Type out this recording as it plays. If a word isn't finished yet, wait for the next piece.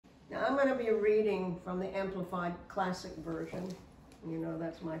I'm going to be reading from the Amplified Classic Version. You know,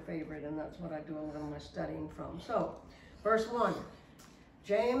 that's my favorite, and that's what I do a little of my studying from. So, verse 1.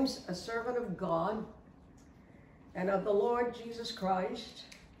 James, a servant of God and of the Lord Jesus Christ,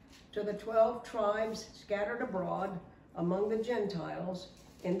 to the 12 tribes scattered abroad among the Gentiles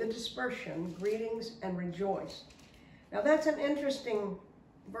in the dispersion, greetings and rejoice. Now that's an interesting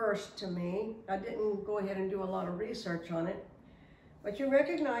verse to me. I didn't go ahead and do a lot of research on it, but you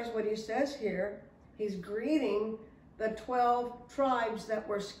recognize what he says here. He's greeting the 12 tribes that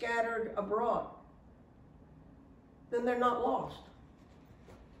were scattered abroad. Then they're not lost.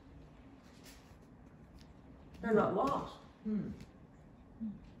 They're not lost.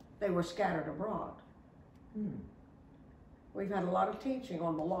 They were scattered abroad. We've had a lot of teaching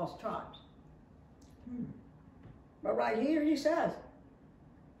on the lost tribes. But right here he says,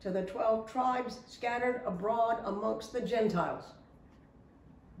 to the 12 tribes scattered abroad amongst the Gentiles.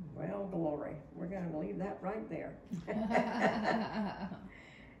 Well, glory. We're going to leave that right there.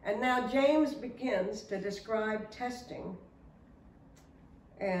 And now James begins to describe testing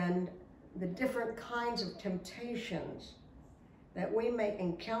and the different kinds of temptations that we may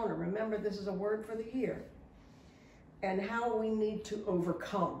encounter. Remember, this is a word for the year. And how we need to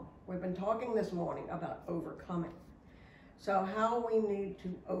overcome. We've been talking this morning about overcoming. So how we need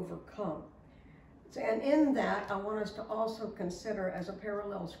to overcome. And in that, I want us to also consider as a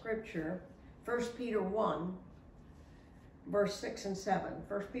parallel scripture, 1 Peter 1, verse 6 and 7.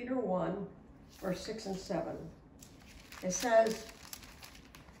 1 Peter 1, verse 6 and 7. It says,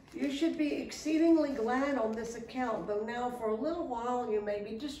 you should be exceedingly glad on this account, though now for a little while you may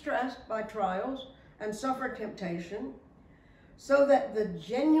be distressed by trials and suffer temptation, so that the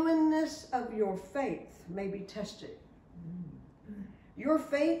genuineness of your faith may be tested. Your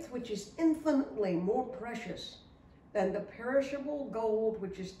faith, which is infinitely more precious than the perishable gold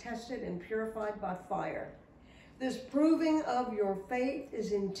which is tested and purified by fire. This proving of your faith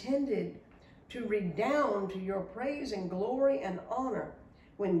is intended to redound to your praise and glory and honor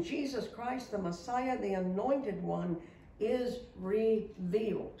when Jesus Christ, the Messiah, the Anointed One, is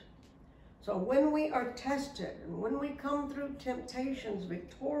revealed. So when we are tested and when we come through temptations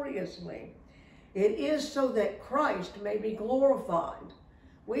victoriously, it is so that Christ may be glorified.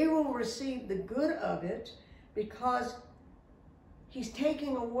 We will receive the good of it because he's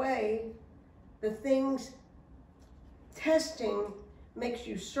taking away the things. Testing makes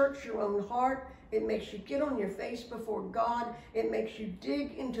you search your own heart. It makes you get on your face before God. It makes you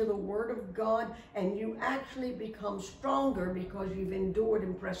dig into the Word of God, and you actually become stronger because you've endured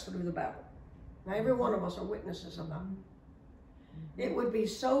and pressed through the battle. Now, every one of us are witnesses of that. It would be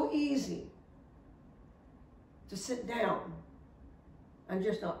so easy to sit down and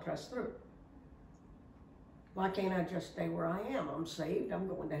just not press through. Why can't I just stay where I am? I'm saved. I'm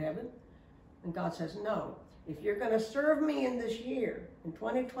going to heaven. And God says, no. If you're going to serve me in this year, in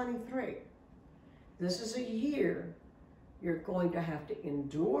 2023, this is a year you're going to have to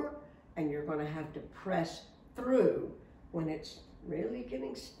endure, and you're going to have to press through when it's really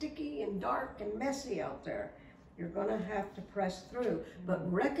getting sticky and dark and messy out there. You're going to have to press through,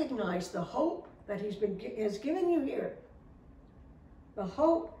 but recognize the hope that has given you here. The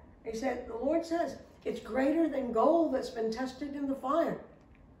hope, he said, the Lord says, it's greater than gold that's been tested in the fire.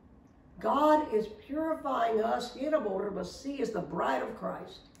 God is purifying us. She is the bride of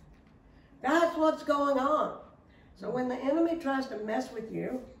Christ. That's what's going on. So when the enemy tries to mess with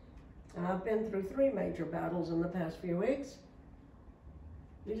you, and I've been through 3 major battles in the past few weeks,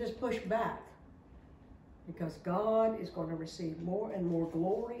 you just push back. Because God is going to receive more and more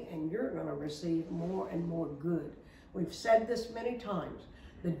glory, and you're going to receive more and more good. We've said this many times.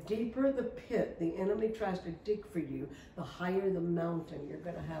 The deeper the pit the enemy tries to dig for you, the higher the mountain you're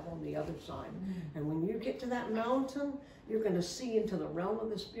going to have on the other side. And when you get to that mountain, you're going to see into the realm of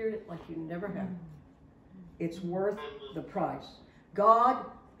the Spirit like you never have. It's worth the price. God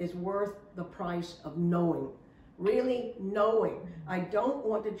is worth the price of knowing. Really knowing. I don't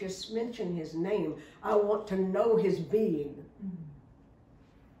want to just mention his name. I want to know his being.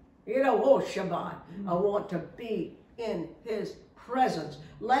 You know, oh Shabbat. I want to be in his presence.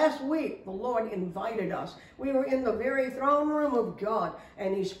 Last week, the Lord invited us. We were in the very throne room of God,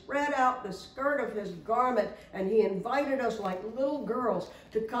 and he spread out the skirt of his garment, and he invited us like little girls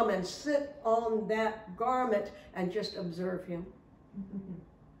to come and sit on that garment and just observe him.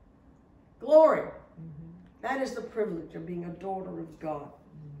 Glory. That is the privilege of being a daughter of God.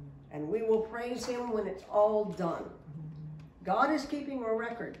 And we will praise him when it's all done. God is keeping a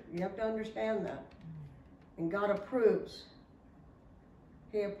record. You have to understand that. And God approves.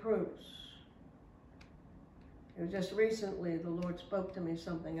 He approves. It was just recently the Lord spoke to me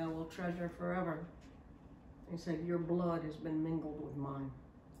something I will treasure forever. He said, your blood has been mingled with mine.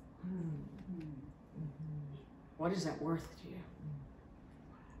 What is that worth to you?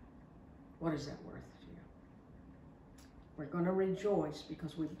 What is that worth to you? We're going to rejoice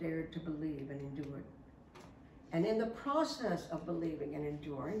because we've dared to believe and endure. And in the process of believing and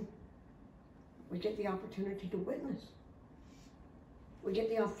enduring, we get the opportunity to witness. We get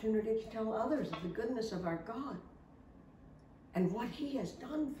the opportunity to tell others of the goodness of our God and what he has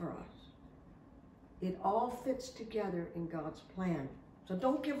done for us. It all fits together in God's plan. So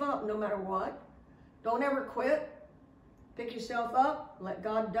don't give up no matter what. Don't ever quit. Pick yourself up, let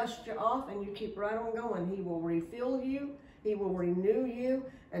God dust you off, and you keep right on going. He will refill you, he will renew you,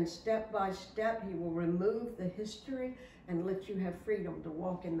 and step by step, he will remove the history and let you have freedom to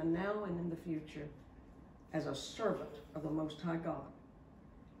walk in the now and in the future as a servant of the Most High God.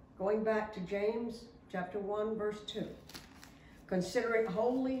 Going back to James chapter 1, verse 2. Consider it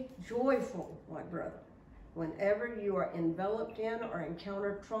wholly joyful, my brother, whenever you are enveloped in or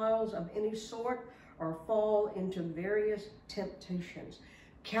encounter trials of any sort or fall into various temptations.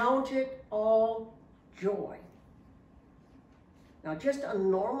 Count it all joy. Now, just a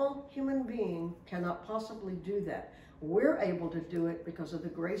normal human being cannot possibly do that. We're able to do it because of the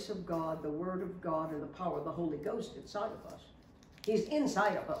grace of God, the Word of God, and the power of the Holy Ghost inside of us. He's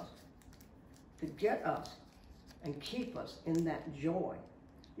inside of us to get us and keep us in that joy.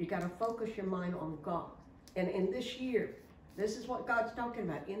 You got to focus your mind on God. And in this year, this is what God's talking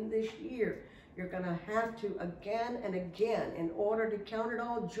about. In this year, you're going to have to again and again, in order to count it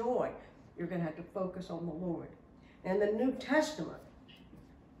all joy, you're going to have to focus on the Lord. And the New Testament,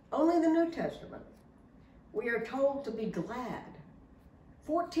 only the New Testament, we are told to be glad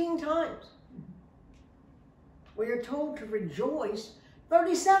 14 times. We are told to rejoice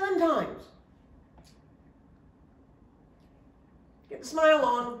 37 times. Get the smile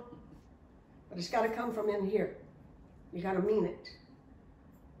on, but it's got to come from in here. You got to mean it.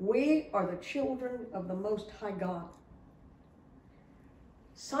 We are the children of the Most High God.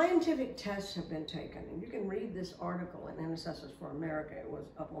 Scientific tests have been taken, and you can read this article in Intercessors for America. It was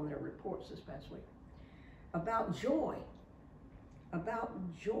up on their reports this past week. About joy. About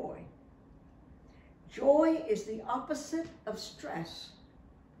joy. Joy is the opposite of stress.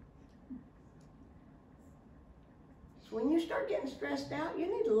 So when you start getting stressed out, you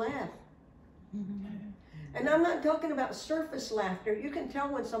need to laugh. And I'm not talking about surface laughter. You can tell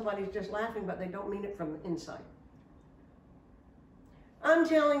when somebody's just laughing, but they don't mean it from the inside. I'm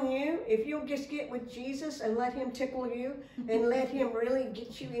telling you, if you'll just get with Jesus and let him tickle you and let him really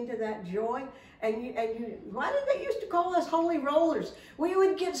get you into that joy, and you, why did they used to call us holy rollers? We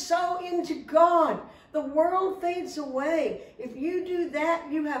would get so into God. The world fades away. If you do that,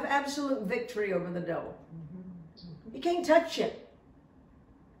 you have absolute victory over the devil. He can't touch you.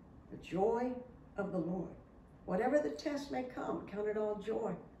 The joy of the Lord. Whatever the test may come, count it all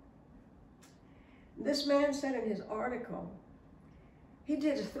joy. This man said in his article, he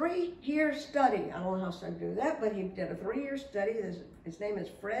did a 3-year study. I don't know how some do that, but he did a 3-year study. His name is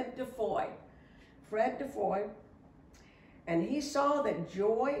Fred DeFoy. Fred DeFoy. And he saw that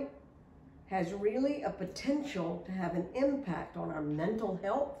joy has really a potential to have an impact on our mental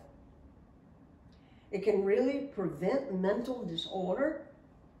health. It can really prevent mental disorder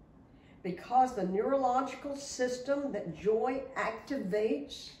because the neurological system that joy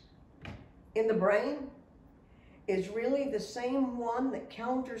activates in the brain is really the same one that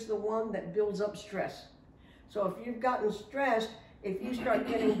counters the one that builds up stress. So if you've gotten stressed, if you start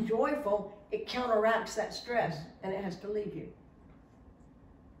getting joyful, it counteracts that stress and it has to leave you.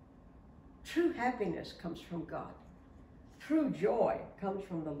 True happiness comes from God. True joy comes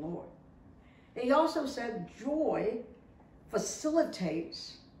from the Lord. He also said joy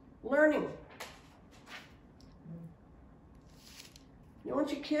facilitates learning. You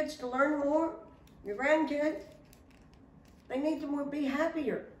want your kids to learn more? Your grandkids? They need to be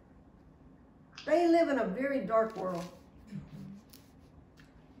happier. They live in a very dark world.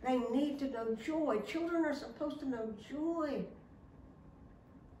 They need to know joy. Children are supposed to know joy.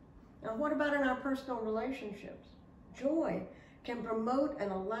 Now, what about in our personal relationships? Joy can promote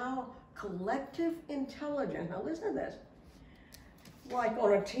and allow collective intelligence. Now, listen to this. Like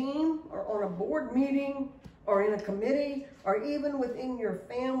on a team or on a board meeting or in a committee or even within your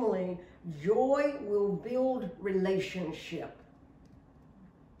family, joy will build relationship.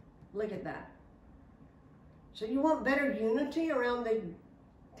 Look at that. So you want better unity around the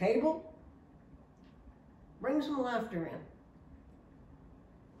table? Bring some laughter in.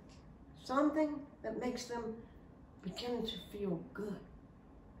 Something that makes them begin to feel good.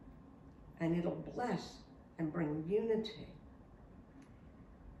 And it'll bless and bring unity.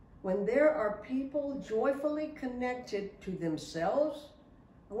 When there are people joyfully connected to themselves,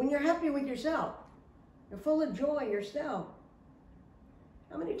 when you're happy with yourself, you're full of joy yourself.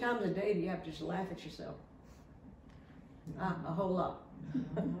 How many times a day do you have to just laugh at yourself? A whole lot.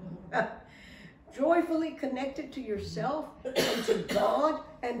 Joyfully connected to yourself and to God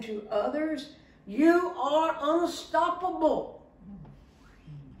and to others, you are unstoppable.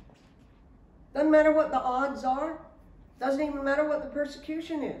 Doesn't matter what the odds are. Doesn't even matter what the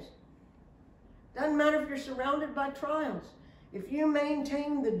persecution is. Doesn't matter if you're surrounded by trials. If you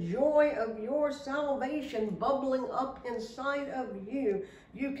maintain the joy of your salvation bubbling up inside of you,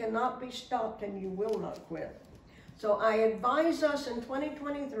 you cannot be stopped and you will not quit. So I advise us in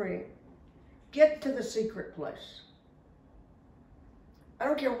 2023, get to the secret place. I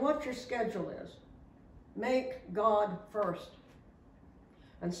don't care what your schedule is. Make God first.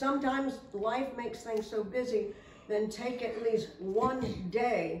 And sometimes life makes things so busy, then take at least one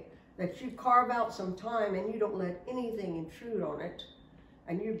day that you carve out some time and you don't let anything intrude on it.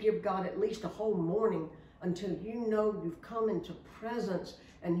 And you give God at least a whole morning until you know you've come into presence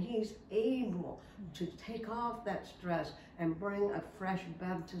and He's able to take off that stress and bring a fresh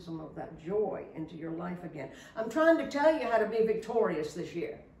baptism of that joy into your life again. I'm trying to tell you how to be victorious this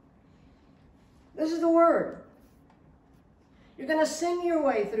year. This is the word. You're going to sing your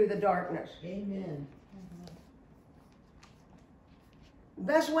way through the darkness. Amen. The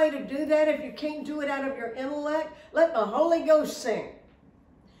best way to do that, if you can't do it out of your intellect, let the Holy Ghost sing.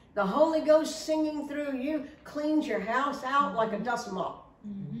 The Holy Ghost singing through you cleans your house out like a dust mop.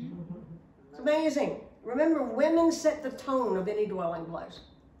 It's amazing. Remember, women set the tone of any dwelling place.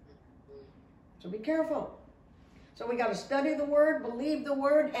 So be careful. So we got to study the Word, believe the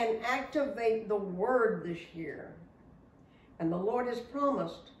Word, and activate the Word this year. And the Lord has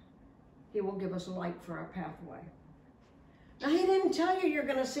promised He will give us light for our pathway. Now, He didn't tell you you're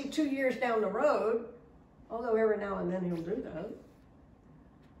going to see 2 years down the road, although every now and then He'll do that.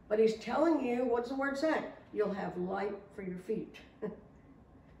 But He's telling you, what's the Word say? You'll have light for your feet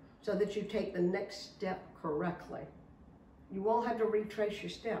so that you take the next step correctly. You won't have to retrace your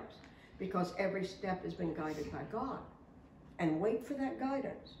steps because every step has been guided by God. And wait for that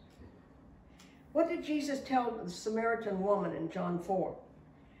guidance. What did Jesus tell the Samaritan woman in John 4?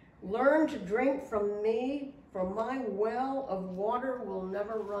 Learn to drink from me, for my well of water will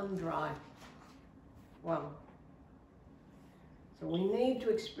never run dry. Wow. So we need to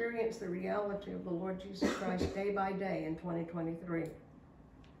experience the reality of the Lord Jesus Christ day by day in 2023.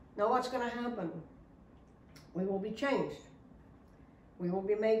 Now what's going to happen? We will be changed. We will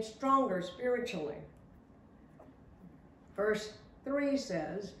be made stronger spiritually. Verse 3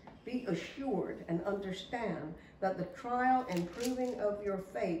 says, be assured and understand that the trial and proving of your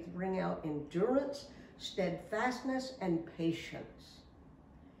faith bring out endurance, steadfastness, and patience.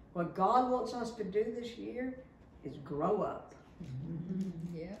 What God wants us to do this year is grow up.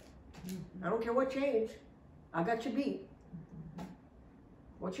 Yeah. I don't care what your age. I got you beat.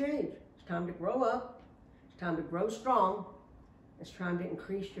 What's your age? It's time to grow up. It's time to grow strong. It's time to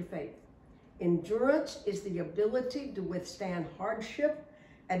increase your faith. Endurance is the ability to withstand hardship,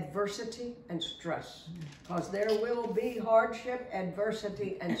 adversity, and stress. Because there will be hardship,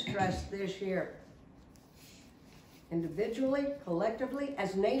 adversity, and stress this year. Individually, collectively,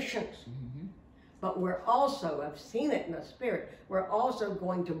 as nations. But we're also, I've seen it in the spirit, we're also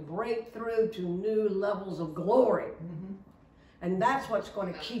going to break through to new levels of glory. And that's what's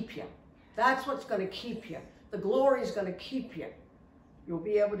going to keep you. That's what's going to keep you. The glory is going to keep you. You'll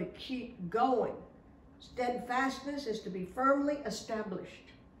be able to keep going. Steadfastness is to be firmly established.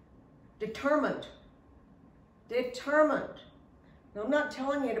 Determined. Determined. Now, I'm not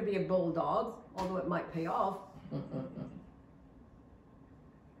telling you to be a bulldog, although it might pay off.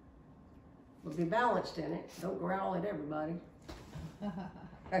 But be balanced in it. Don't growl at everybody.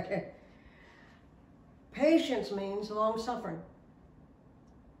 Okay. Patience means long-suffering.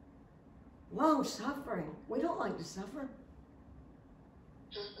 Long-suffering. We don't like to suffer.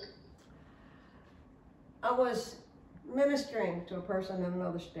 I was ministering to a person in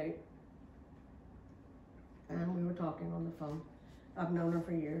another state, and we were talking on the phone. I've known her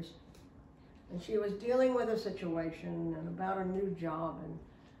for years. And she was dealing with a situation and about a new job,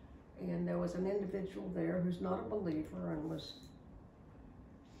 and there was an individual there who's not a believer and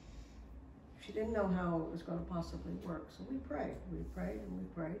she didn't know how it was going to possibly work. So we prayed and we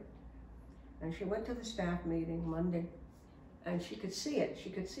prayed. And she went to the staff meeting Monday, and she could see it. She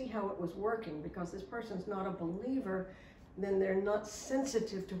could see how it was working, because this person's not a believer, then they're not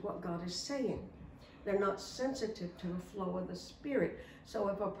sensitive to what God is saying. They're not sensitive to the flow of the Spirit. So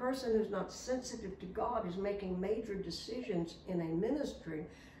if a person who's not sensitive to God is making major decisions in a ministry,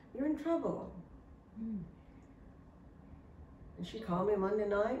 you're in trouble. And she called me Monday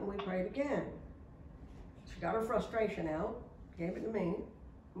night and we prayed again. She got her frustration out, gave it to me,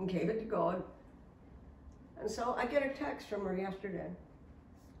 and gave it to God. And so I get a text from her yesterday.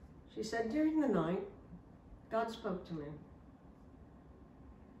 She said, during the night, God spoke to me.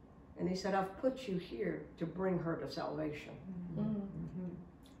 And he said, I've put you here to bring her to salvation.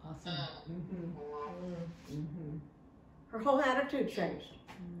 Awesome. Her whole attitude changed.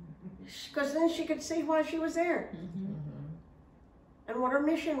 Because then she could see why she was there. And what her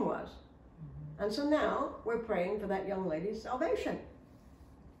mission was. And so now we're praying for that young lady's salvation.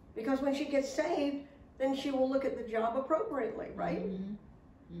 Because when she gets saved, then she will look at the job appropriately, right?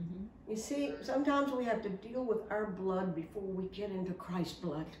 You see, sometimes we have to deal with our blood before we get into Christ's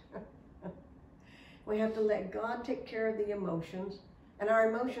blood. We have to let God take care of the emotions. And our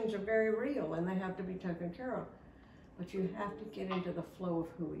emotions are very real and they have to be taken care of. But you have to get into the flow of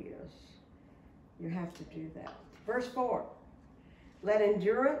who he is. You have to do that. Verse 4. Let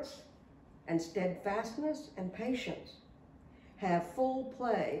endurance and steadfastness and patience have full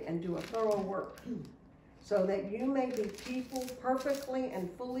play and do a thorough work, so that you may be people perfectly and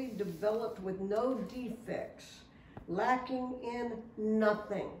fully developed with no defects, lacking in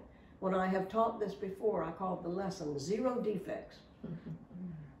nothing. When I have taught this before, I called the lesson 0 defects.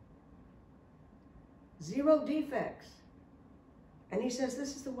 0 defects. And he says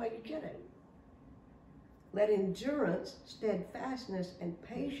this is the way you get it. Let endurance, steadfastness, and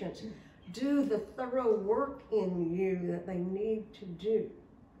patience do the thorough work in you that they need to do.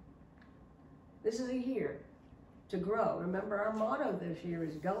 This is a year to grow. Remember, our motto this year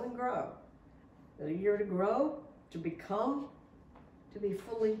is go and grow. It's a year to grow, to become, to be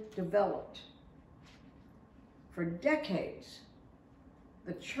fully developed. For decades,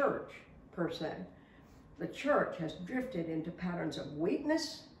 the church, per se, the church has drifted into patterns of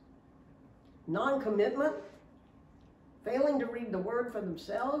weakness, non-commitment, failing to read the word for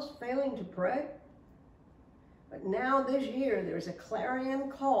themselves, failing to pray. But now this year, there's a clarion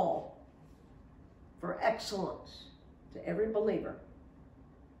call for excellence to every believer.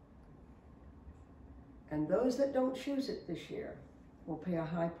 And those that don't choose it this year will pay a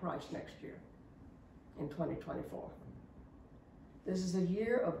high price next year in 2024. This is a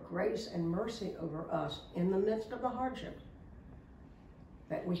year of grace and mercy over us in the midst of the hardships,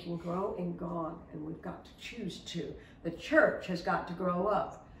 that we can grow in God, and we've got to choose to. The church has got to grow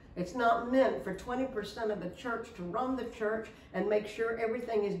up. It's not meant for 20% of the church to run the church and make sure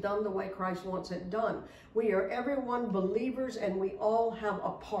everything is done the way Christ wants it done. We are everyone believers, and we all have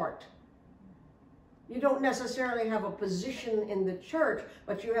a part. You don't necessarily have a position in the church,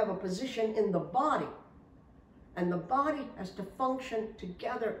 but you have a position in the body. And the body has to function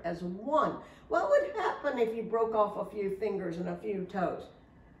together as one. What would happen if you broke off a few fingers and a few toes?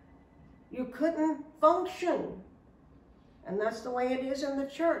 You couldn't function. And that's the way it is in the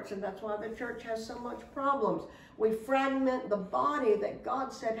church, and that's why the church has so much problems. We fragment the body that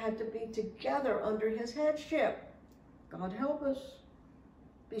God said had to be together under his headship. God help us.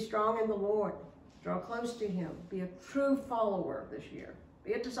 Be strong in the Lord. Draw close to him. Be a true follower this year.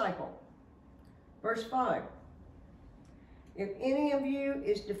 Be a disciple. Verse 5. If any of you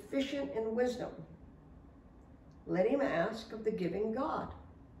is deficient in wisdom, let him ask of the giving God,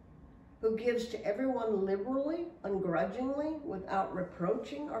 who gives to everyone liberally, ungrudgingly, without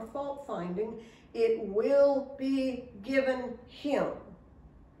reproaching or fault-finding. It will be given him.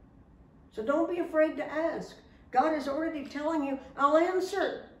 So don't be afraid to ask. God is already telling you, I'll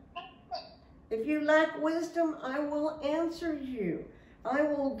answer. If you lack wisdom, I will answer you. I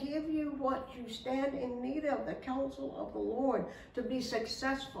will give you what you stand in need of, the counsel of the Lord, to be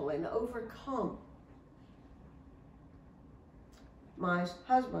successful and overcome. My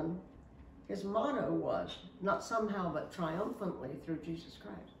husband, his motto was, not somehow but triumphantly through Jesus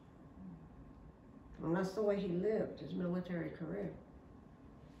Christ. And that's the way he lived his military career.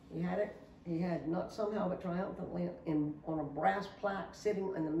 He had not somehow but triumphantly on a brass plaque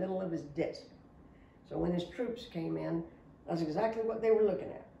sitting in the middle of his desk. So when his troops came in, that's exactly what they were looking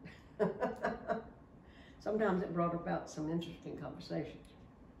at. Sometimes it brought about some interesting conversations.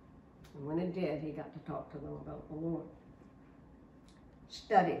 And when it did, he got to talk to them about the Lord.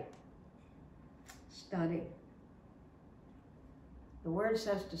 Study. Study. The word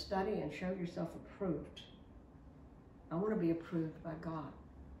says to study and show yourself approved. I want to be approved by God.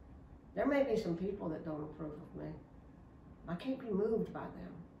 There may be some people that don't approve of me. I can't be moved by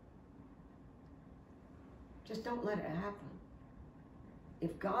them. Just don't let it happen.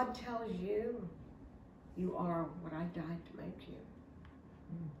 If God tells you You are what I died to make you.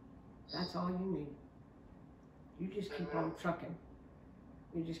 That's all you need. You just keep on trucking.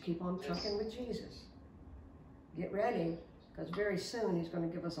 You just keep on trucking with Jesus. Get ready, because very soon he's going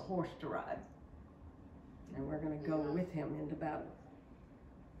to give us a horse to ride. And we're going to go with him into battle.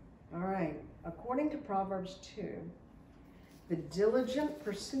 All right. According to Proverbs 2, the diligent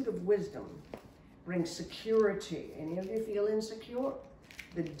pursuit of wisdom brings security. Any of you feel insecure?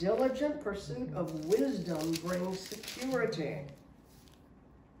 The diligent pursuit of wisdom brings security.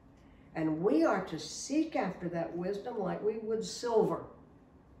 And we are to seek after that wisdom like we would silver,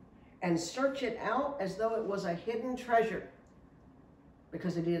 and search it out as though it was a hidden treasure,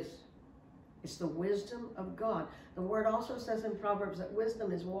 because it is. It's the wisdom of God. The word also says in Proverbs that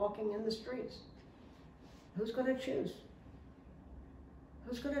wisdom is walking in the streets. Who's going to choose?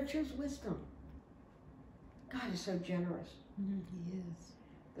 Who's going to choose wisdom? God is so generous. He is.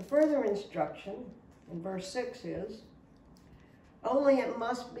 The further instruction in verse 6 is, only it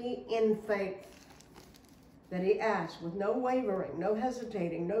must be in faith that he asks, with no wavering, no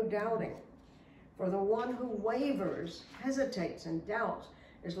hesitating, no doubting. For the one who wavers, hesitates, and doubts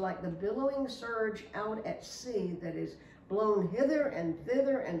is like the billowing surge out at sea that is blown hither and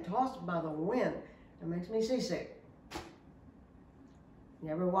thither and tossed by the wind. It makes me seasick. You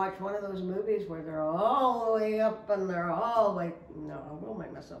ever watch one of those movies where they're all the way up and they're all the way... No, I will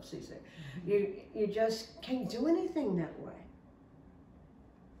make myself seasick. You just can't do anything that way.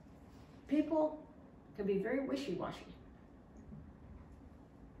 People can be very wishy-washy.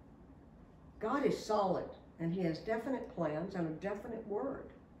 God is solid, and he has definite plans and a definite word.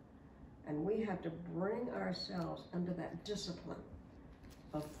 And we have to bring ourselves under that discipline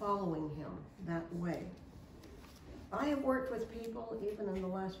of following him that way. I have worked with people, even in the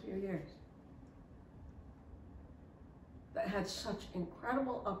last few years, that had such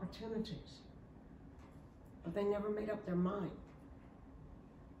incredible opportunities, but they never made up their mind.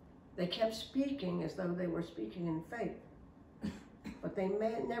 They kept speaking as though they were speaking in faith, but they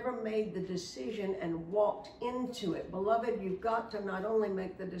never made the decision and walked into it. Beloved, you've got to not only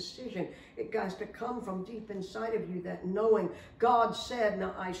make the decision, it has to come from deep inside of you, that knowing God said,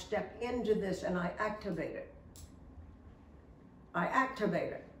 now I step into this and I activate it. I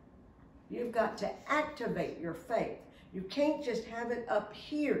activate it. You've got to activate your faith. You can't just have it up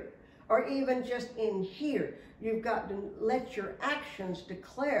here or even just in here. You've got to let your actions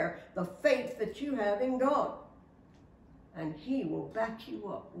declare the faith that you have in God. And he will back you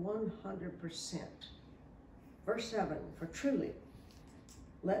up 100%. Verse 7, for truly,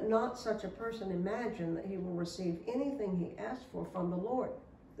 let not such a person imagine that he will receive anything he asks for from the Lord,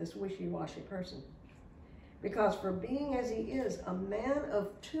 this wishy-washy person. Because for being as he is, a man of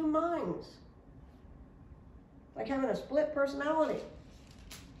two minds, like having a split personality,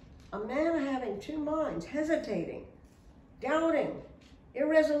 a man having two minds, hesitating, doubting,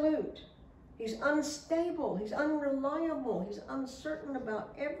 irresolute. He's unstable, he's unreliable, he's uncertain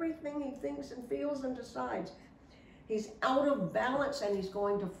about everything he thinks and feels and decides. He's out of balance and he's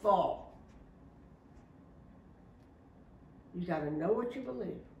going to fall. You got to know what you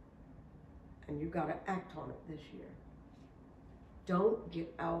believe, and you've got to act on it this year. Don't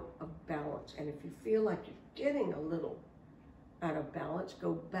get out of balance. And if you feel like you're getting a little out of balance,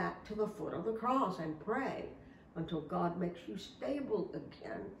 go back to the foot of the cross and pray until God makes you stable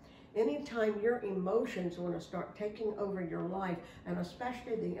again. Anytime your emotions want to start taking over your life, and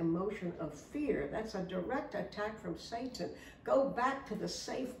especially the emotion of fear, that's a direct attack from Satan. Go back to the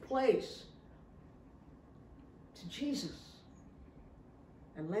safe place, to Jesus,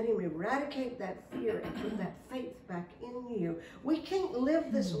 and let him eradicate that fear and put that faith back in you. We can't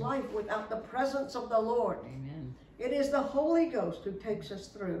live this life without the presence of the Lord. Amen. It is the Holy Ghost who takes us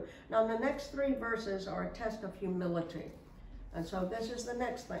through. Now, the next 3 verses are a test of humility. And so this is the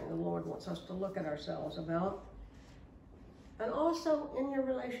next thing the Lord wants us to look at ourselves about. And also in your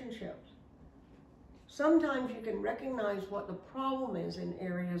relationships. Sometimes you can recognize what the problem is in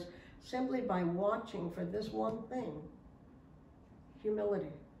areas simply by watching for this one thing.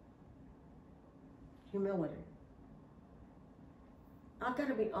 Humility. Humility. I've got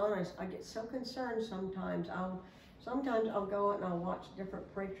to be honest, I get so concerned sometimes. Sometimes I'll go out and I'll watch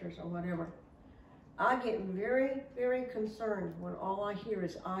different preachers or whatever. I get very, very concerned when all I hear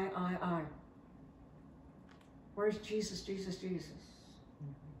is I. Where's Jesus, Jesus, Jesus?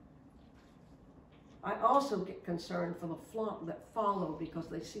 I also get concerned for the flock that follow because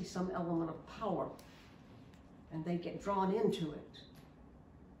they see some element of power and they get drawn into it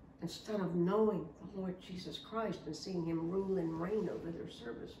instead of knowing the Lord Jesus Christ and seeing him rule and reign over their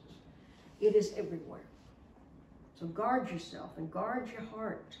services. It is everywhere. So guard yourself and guard your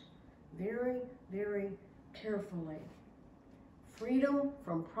heart very, very carefully. Freedom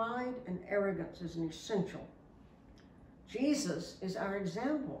from pride and arrogance is an essential. Jesus is our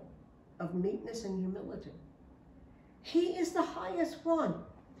example of meekness and humility. He is the highest one.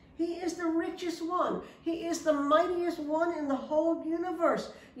 He is the richest one. He is the mightiest one in the whole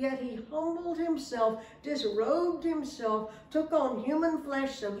universe. Yet he humbled himself, disrobed himself, took on human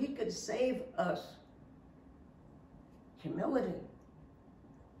flesh so he could save us. Humility.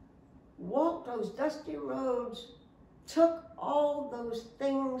 Walked those dusty roads, took all those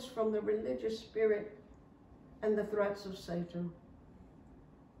things from the religious spirit and the threats of Satan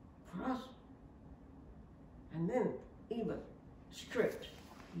for us. And then even stripped,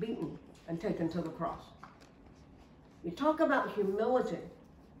 beaten, and taken to the cross. You talk about humility.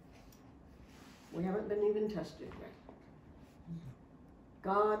 We haven't been even tested yet.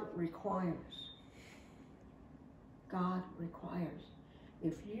 God requires. God requires.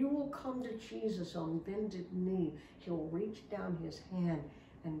 If you will come to Jesus on bended knee, he'll reach down his hand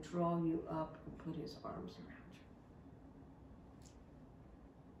and draw you up and put his arms around you.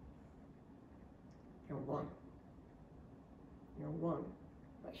 You're one. You're one.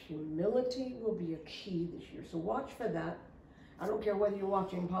 But humility will be a key this year. So watch for that. I don't care whether you're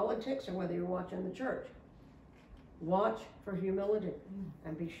watching politics or whether you're watching the church. Watch for humility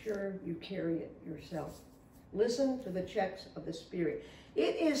and be sure you carry it yourself. Listen to the checks of the Spirit.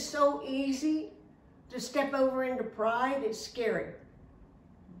 It is so easy to step over into pride. It's scary.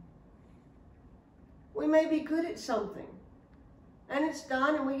 We may be good at something and it's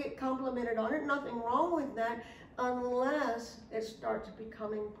done and we get complimented on it. Nothing wrong with that unless it starts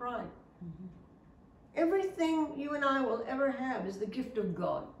becoming pride. Mm-hmm. Everything you and I will ever have is the gift of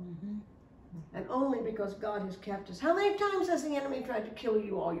God. Mm-hmm. And only because God has kept us. How many times has the enemy tried to kill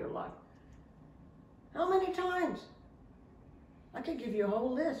you all your life? How many times? I could give you a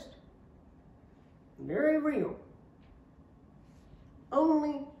whole list. Very real.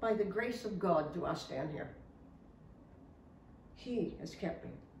 Only by the grace of God do I stand here. He has kept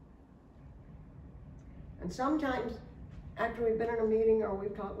me. And sometimes, after we've been in a meeting or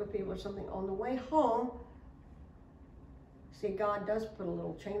we've talked with people or something, on the way home, see, God does put a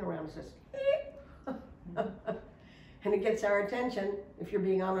little chain around us. And it gets our attention, if you're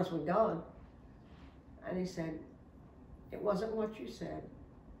being honest with God. And he said, it wasn't what you said.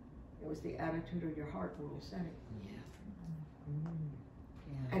 It was the attitude of your heart when you said it. Yeah.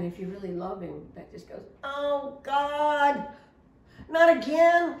 Yeah. And if you really love him, that just goes, oh, God, not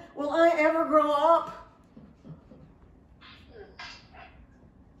again. Will I ever grow up?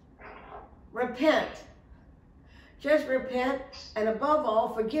 Repent. Just repent, and above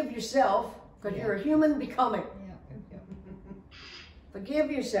all, forgive yourself, because you're a human becoming. Yeah.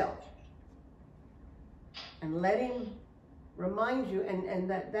 Forgive yourself. And let him remind you, and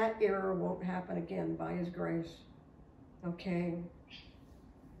that error won't happen again by his grace. Okay?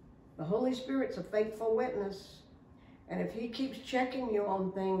 The Holy Spirit's a faithful witness. And if he keeps checking you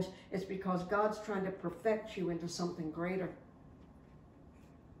on things, it's because God's trying to perfect you into something greater.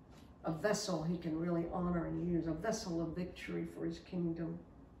 A vessel he can really honor and use. A vessel of victory for his kingdom.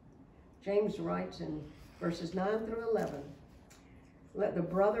 James writes in verses 9 through 11, let the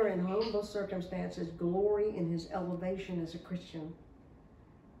brother in humble circumstances glory in his elevation as a Christian,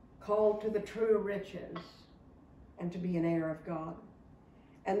 called to the true riches and to be an heir of God.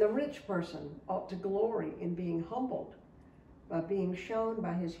 And the rich person ought to glory in being humbled by being shown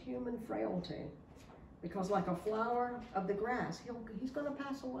by his human frailty, because like a flower of the grass, he's going to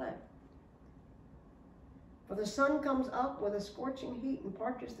pass away. For the sun comes up with a scorching heat and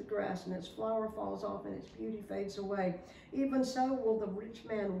parches the grass, and its flower falls off and its beauty fades away. Even so will the rich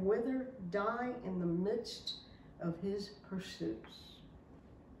man wither, die in the midst of his pursuits.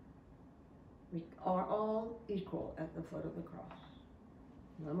 We are all equal at the foot of the cross.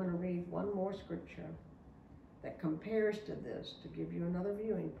 And I'm going to read one more scripture that compares to this to give you another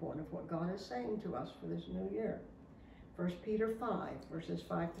viewing point of what God is saying to us for this new year. 1 Peter 5, verses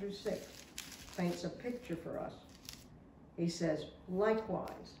 5 through 6. Paints a picture for us. He says,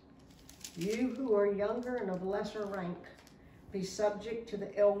 likewise, you who are younger and of lesser rank, be subject to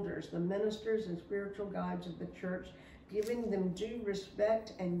the elders, the ministers and spiritual guides of the church, giving them due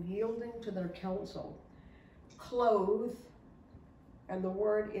respect and yielding to their counsel. Clothe, and the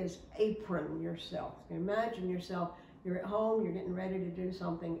word is apron yourself. Imagine yourself, you're at home, you're getting ready to do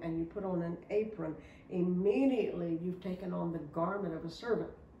something, and you put on an apron. Immediately, you've taken on the garment of a servant.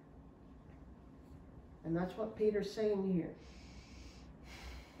 And that's what Peter's saying here.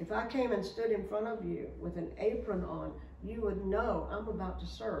 If I came and stood in front of you with an apron on, you would know I'm about to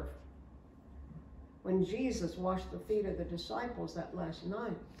serve. When Jesus washed the feet of the disciples that last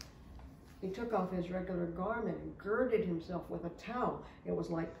night, He took off his regular garment and girded himself with a towel. It was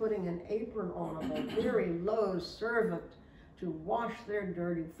like putting an apron on a very low servant to wash their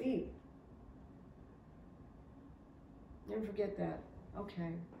dirty feet. Never forget that.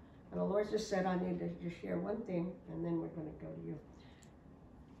 Okay. And the Lord just said, I need to just share one thing, and then we're going to go to you.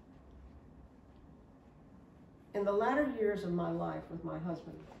 In the latter years of my life with my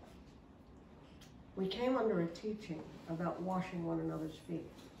husband, we came under a teaching about washing one another's feet.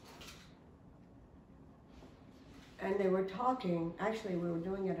 And they were talking, actually we were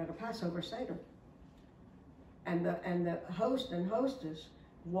doing it at a Passover Seder. And the host and hostess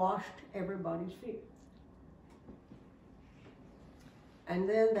washed everybody's feet. And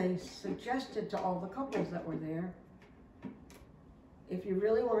then they suggested to all the couples that were there, if you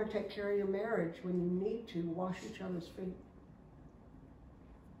really want to take care of your marriage, when you need to, wash each other's feet.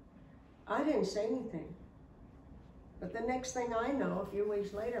 I didn't say anything. But the next thing I know, a few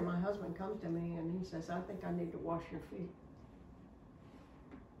weeks later, my husband comes to me and he says, I think I need to wash your feet.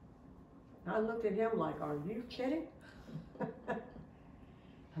 I looked at him like, are you kidding?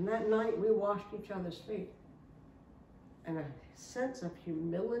 And that night we washed each other's feet. And a sense of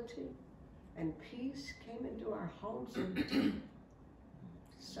humility and peace came into our home so deep.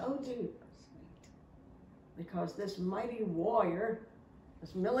 So deep. Because this mighty warrior,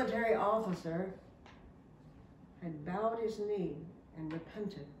 this military officer, had bowed his knee and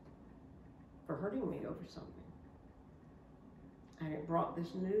repented for hurting me over something. And it brought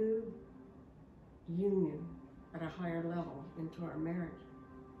this new union at a higher level into our marriage.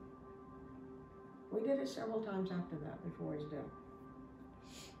 We did it several times after that before his death.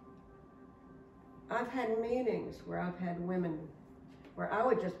 I've had meetings where I've had women where I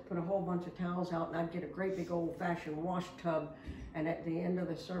would just put a whole bunch of towels out and I'd get a great big old-fashioned wash tub, and at the end of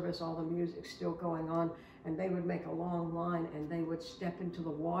the service all the music's still going on, and they would make a long line and they would step into the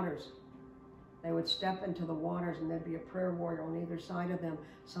waters. They would step into the waters and there'd be a prayer warrior on either side of them,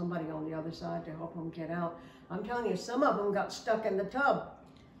 somebody on the other side to help them get out. I'm telling you, some of them got stuck in the tub.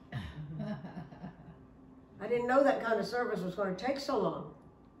 I didn't know that kind of service was going to take so long.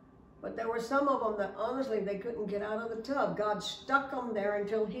 But there were some of them that honestly they couldn't get out of the tub. God stuck them there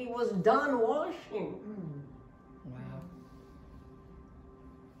until he was done washing. Wow.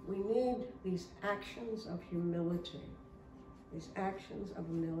 We need these actions of humility. These actions of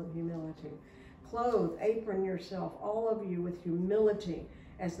humility. Clothe, apron yourself, all of you, with humility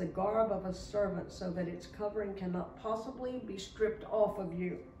as the garb of a servant, so that its covering cannot possibly be stripped off of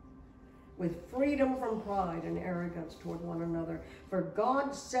you. With freedom from pride and arrogance toward one another. For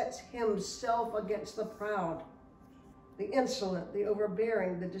God sets himself against the proud, the insolent, the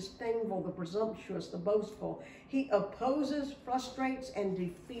overbearing, the disdainful, the presumptuous, the boastful. He opposes, frustrates, and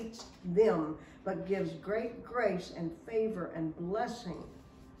defeats them, but gives great grace and favor and blessing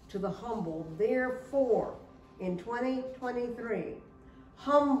to the humble. Therefore, in 2023,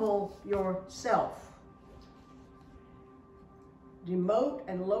 humble yourself. Demote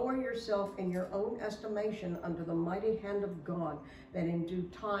and lower yourself in your own estimation under the mighty hand of God, that in due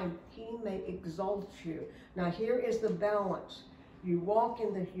time he may exalt you. Now here is the balance. You walk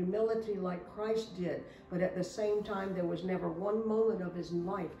in the humility like Christ did, but at the same time there was never one moment of his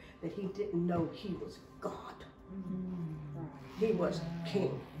life that he didn't know he was God. He was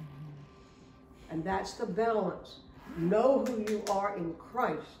king. And that's the balance. Know who you are in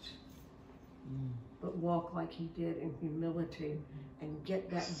Christ, but walk like he did in humility and get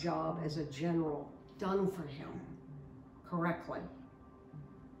that job as a general done for him correctly.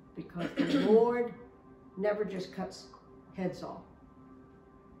 Because the Lord never just cuts heads off.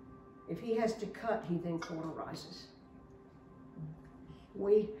 If he has to cut, he then cauterizes.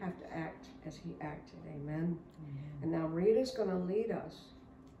 We have to act as he acted. Amen. And now Rita's going to lead us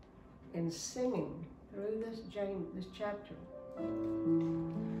in singing through this chapter.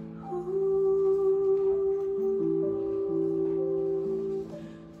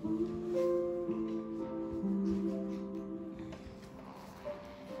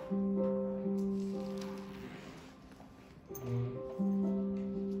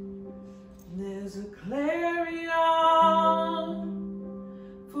 There's a clarion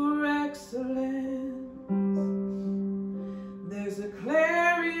for excellence. There's a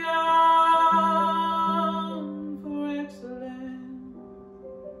clarion for excellence.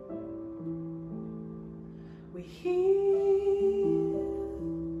 We hear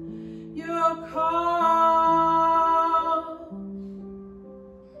your call,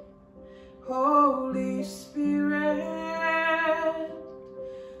 Holy Spirit.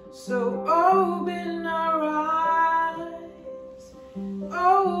 So open our eyes,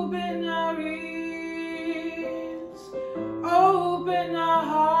 open our ears, open our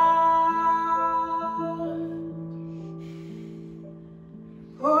hearts.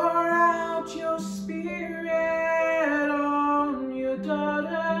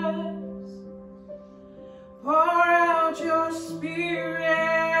 Pour out your Spirit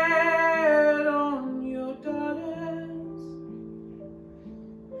on your daughters.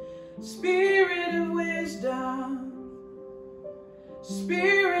 Spirit of wisdom,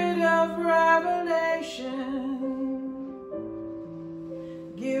 Spirit of revelation,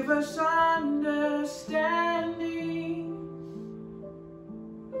 give us understanding.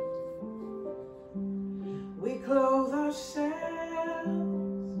 We clothe ourselves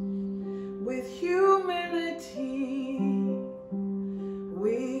with humility.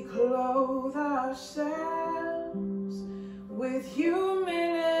 We clothe ourselves with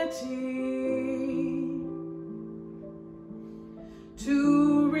humility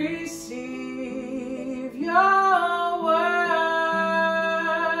to receive your word,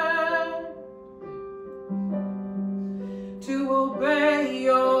 to obey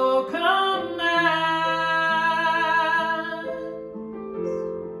your commands.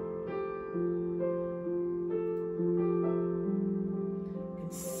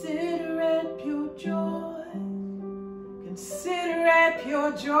 Consider it pure joy. Consider it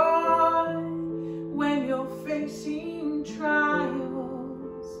pure joy when you're facing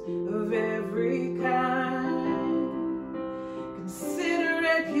trials of every kind. Consider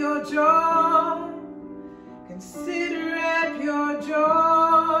it pure joy. Consider it pure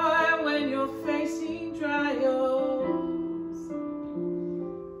joy when you're facing trials.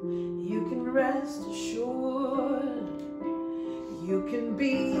 You can rest assured. You can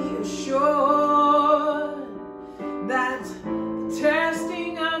be assured that the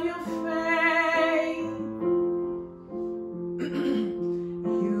testing of your faith,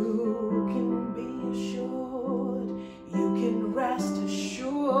 you can be assured, you can rest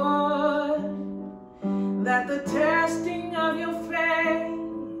assured that the testing of your faith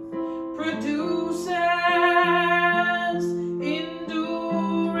produces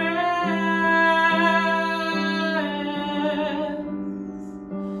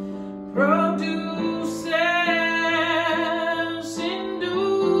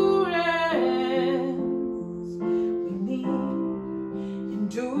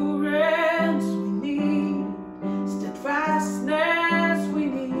endurance, we need steadfastness, we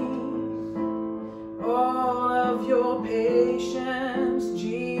need all of your patience,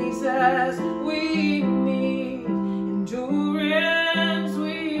 Jesus. We need endurance,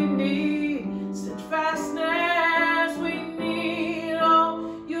 we need steadfastness, we need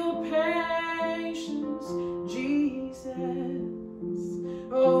all your patience, Jesus.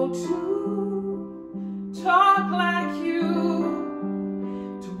 Oh, to talk like you,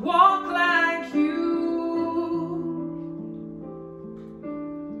 walk like you,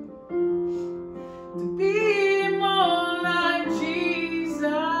 to be more like Jesus,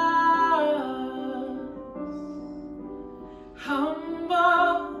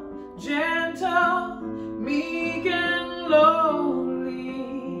 humble, gentle, meek and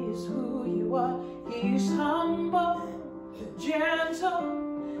lowly is who you are. He's humble, gentle,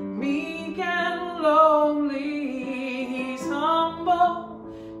 meek and lowly. He's humble,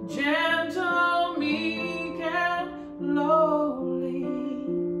 gentle, meek and lowly.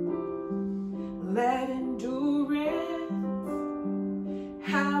 Let endurance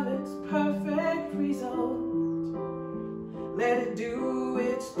have its perfect result. Let it do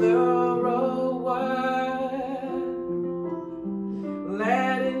its thorough work.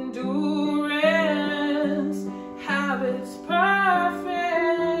 Let endurance have its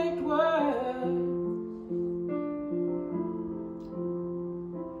perfect work,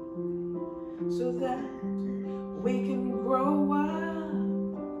 so that we can grow up,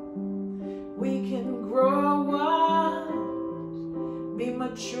 we can grow up, be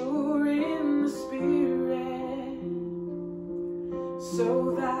mature in the Spirit,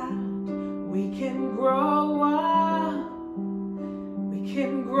 so that we can grow up, we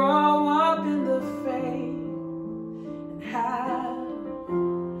can grow up in the faith and have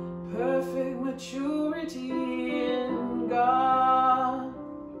perfect maturity in God.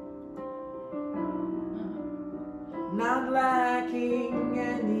 Not lacking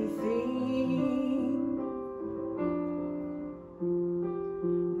anything,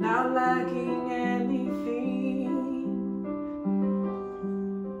 not lacking anything,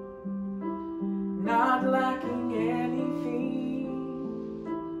 not lacking anything.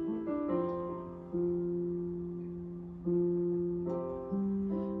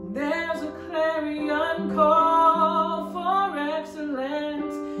 There's a clarion call for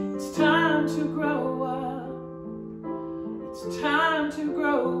excellence. It's time to grow up. It's time to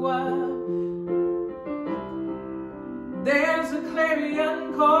grow up. There's a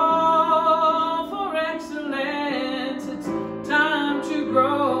clarion call for excellence. It's time to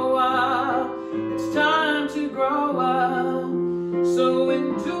grow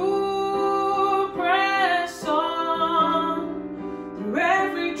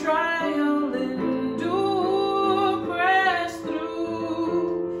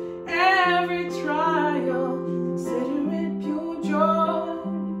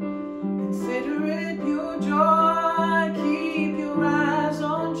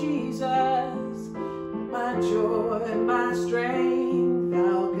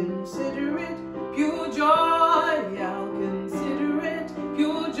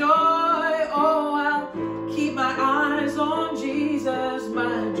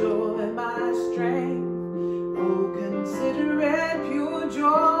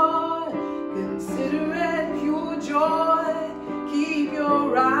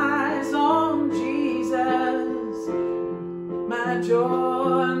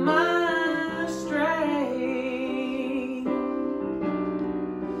Restore my strength.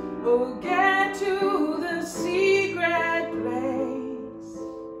 Oh, get to the secret place.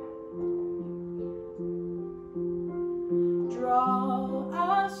 Draw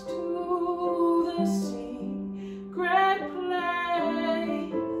us to the secret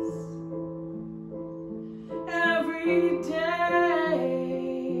place. Every day,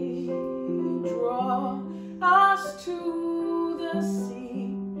 draw us to the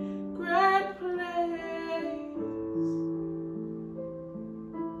secret place.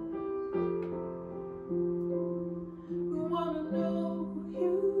 We want to know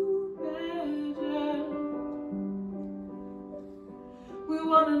you better. We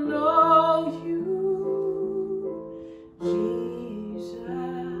want to know you, Jesus.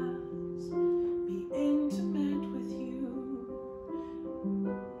 Be intimate with you.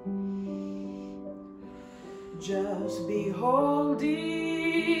 Just beholding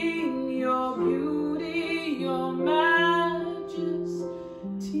your beauty, your majesty.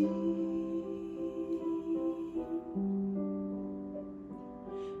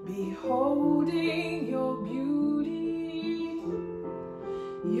 Beholding your beauty,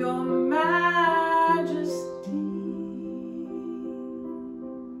 your majesty.